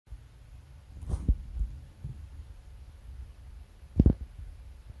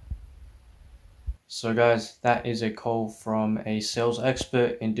So guys, that is a call from a sales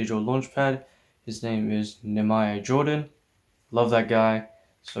expert in Digital Launchpad. His name is Nehemiah Jordan. Love that guy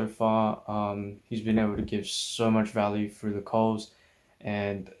so far. He's been able to give so much value through the calls,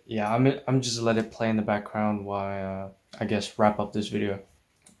 and yeah, I'm just let it play in the background while I guess wrap up this video.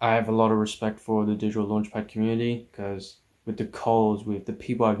 I have a lot of respect for the Digital Launchpad community because with the calls, with the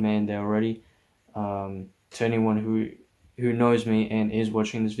people I've met there already, to anyone who knows me and is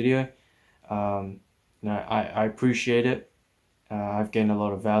watching this video, I appreciate it. I've gained a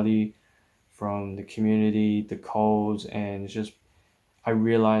lot of value from the community, the calls, and it's just I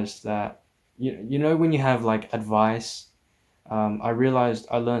realized that you know when you have like advice, I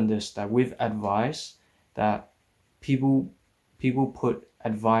learned this, that with advice that people put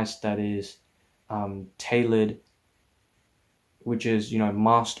advice that is tailored, which is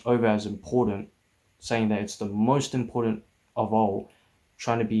masked over as important, saying that it's the most important of all,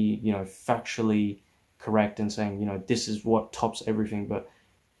 trying to be factually correct and saying this is what tops everything. But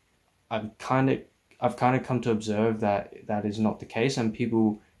I've kind of come to observe that that is not the case, and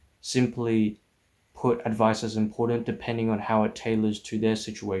people simply put advice as important depending on how it tailors to their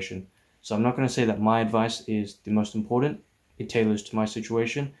situation. So I'm not going to say that my advice is the most important. It tailors to my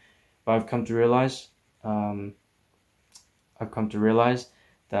situation, but I've come to realize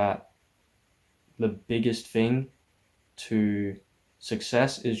that the biggest thing to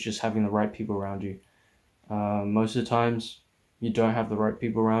success is just having the right people around you. Most of the times you don't have the right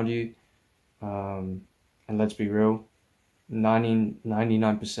people around you, and let's be real,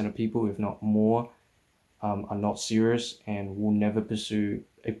 99% of people, if not more, are not serious and will never pursue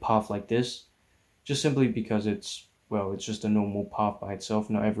a path like this, just simply because it's just a normal path by itself.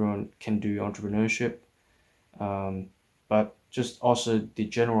 Not everyone can do entrepreneurship, but just also the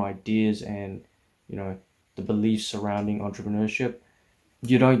general ideas and the beliefs surrounding entrepreneurship,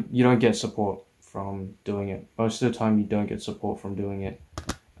 you don't get support from doing it. Most of the time you don't get support from doing it,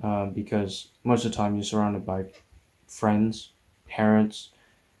 because most of the time you're surrounded by friends, parents,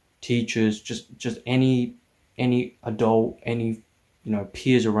 teachers, just any adult, any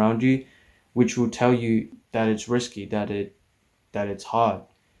peers around you, which will tell you that it's risky, that it's hard,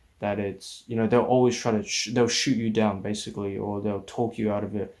 that it's they'll always try to they'll shoot you down basically, or they'll talk you out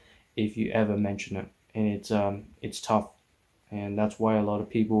of it if you ever mention it. And it's tough, and that's why a lot of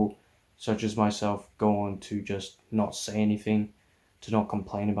people such as myself go on to just not say anything, to not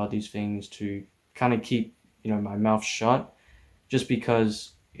complain about these things, to kind of keep my mouth shut, just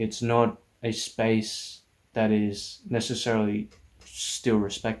because it's not a space that is necessarily still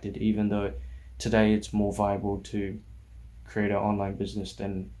respected, even though today it's more viable to create an online business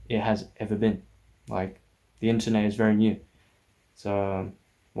than it has ever been. Like, the internet is very new. So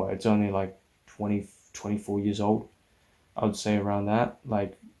it's only like 24 years old, I would say, around that.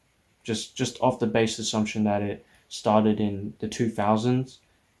 Like, just off the base assumption that it started in the 2000s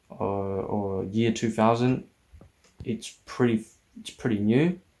or year 2000, it's pretty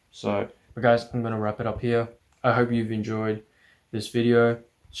new. So, but guys, I'm gonna wrap it up here. I hope you've enjoyed this video.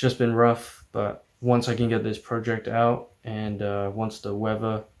 It's just been rough, but once I can get this project out, and once the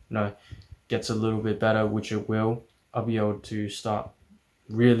weather gets a little bit better, which it will, I'll be able to start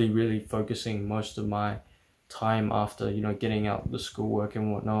really focusing most of my time after getting out the schoolwork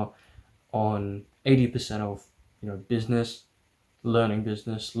and whatnot on 80% of business, learning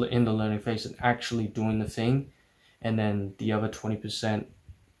business in the learning phase and actually doing the thing, and then the other 20%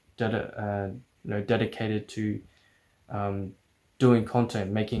 dedicated to doing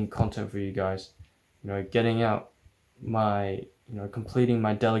content, making content for you guys, getting out my completing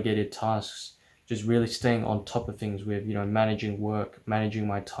my delegated tasks, just really staying on top of things with managing work, managing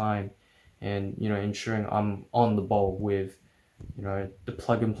my time, and ensuring I'm on the ball with the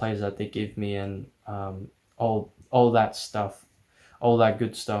plug and plays that they give me, and all that stuff, all that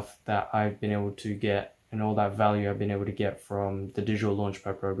good stuff that I've been able to get, and all that value I've been able to get from the Digital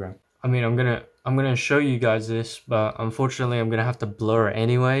Launchpad program. I mean, I'm gonna show you guys this, but unfortunately I'm gonna have to blur it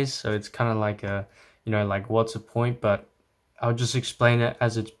anyways, so it's kind of like a like, what's the point? But I'll just explain it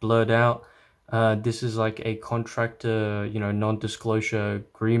as it's blurred out. This is like a contractor non-disclosure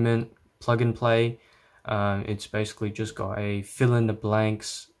agreement plug and play. It's basically just got a fill in the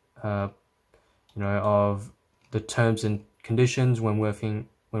blanks of the terms and conditions when working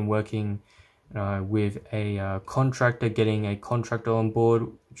with a contractor, getting a contractor on board,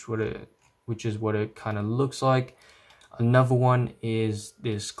 which is what it kind of looks like. Another one is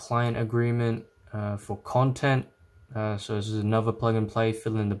this client agreement for content. So this is another plug and play,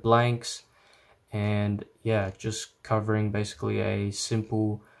 fill in the blanks, and yeah, just covering basically a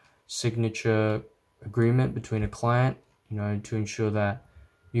simple signature agreement between a client, to ensure that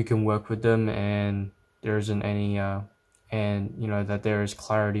you can work with them, and there isn't any and you know that there is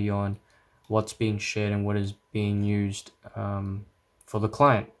clarity on what's being shared and what is being used for the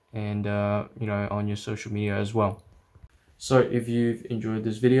client, and you know, on your social media as well. So if you've enjoyed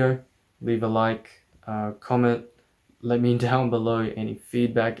this video, leave a like, comment, let me down below any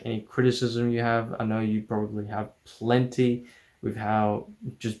feedback, any criticism you have. I know you probably have plenty with how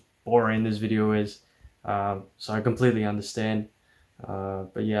just boring this video is, so I completely understand.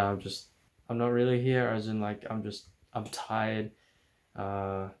 But yeah, I'm not really here as in like I'm tired.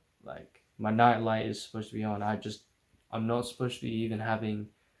 Like my night light is supposed to be on. I'm not supposed to be even having,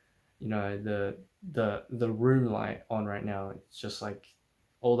 you know, the room light on right now. It's just like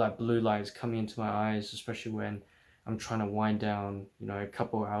all that blue light is coming into my eyes, especially when I'm trying to wind down, you know, a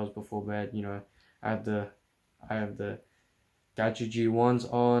couple of hours before bed. You know, I have the Gadget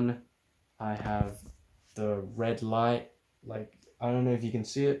G1s on. I have the red light, like I don't know if you can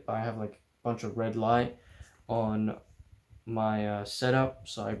see it, but I have like a bunch of red light on my setup,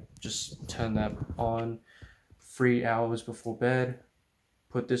 so I just turn that on 3 hours before bed,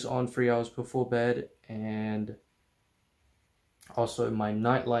 put this on 3 hours before bed, and also my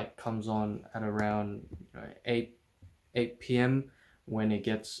night light comes on at around 8 p.m. when it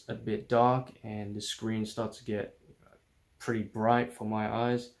gets a bit dark and the screen starts to get pretty bright for my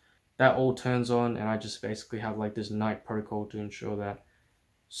eyes. That all turns on, and I just basically have like this night protocol to ensure that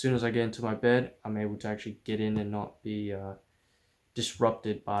as soon as I get into my bed, I'm able to actually get in and not be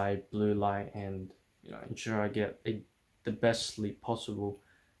disrupted by blue light, and you know, ensure I get the best sleep possible.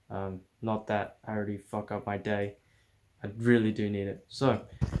 Not that I already fuck up my day. I really do need it. So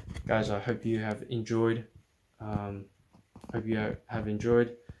guys, I hope you have enjoyed. I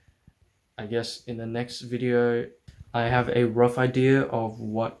guess in the next video I have a rough idea of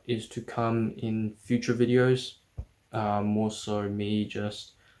what is to come in future videos. More so me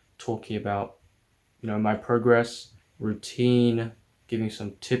just talking about, you know, my progress, routine, giving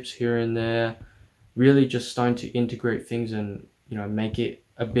some tips here and there, really just starting to integrate things and, you know, make it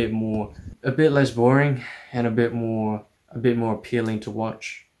a bit less boring and a bit more appealing to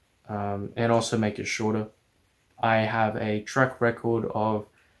watch, and also make it shorter. I have a track record of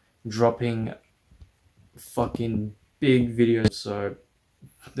dropping fucking big videos, so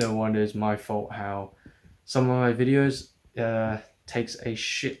no wonder it's my fault how some of my videos takes a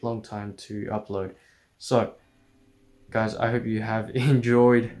shit long time to upload. So guys, I hope you have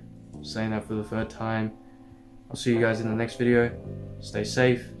enjoyed. I'm saying that for the third time. I'll see you guys in the next video. Stay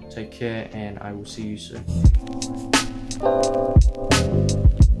safe, take care, and I will see you soon.